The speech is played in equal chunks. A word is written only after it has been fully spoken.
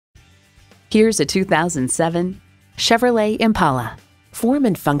Here's a 2007 Chevrolet Impala. Form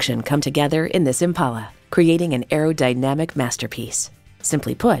and function come together in this Impala, creating an aerodynamic masterpiece.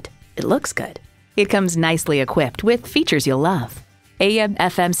 Simply put, it looks good. It comes nicely equipped with features you'll love: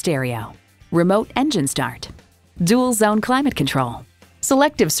 AM/FM stereo, remote engine start, dual zone climate control,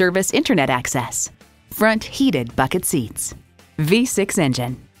 selective service internet access, front heated bucket seats, V6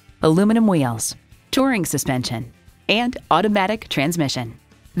 engine, aluminum wheels, touring suspension, and automatic transmission.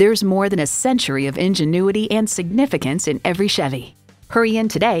 There's more than a century of ingenuity and significance in every Chevy. Hurry in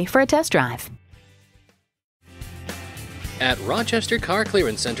today for a test drive. At Rochester Car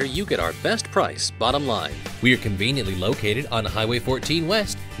Clearance Center, you get our best price, bottom line. We are conveniently located on Highway 14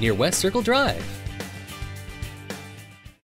 West, near West Circle Drive.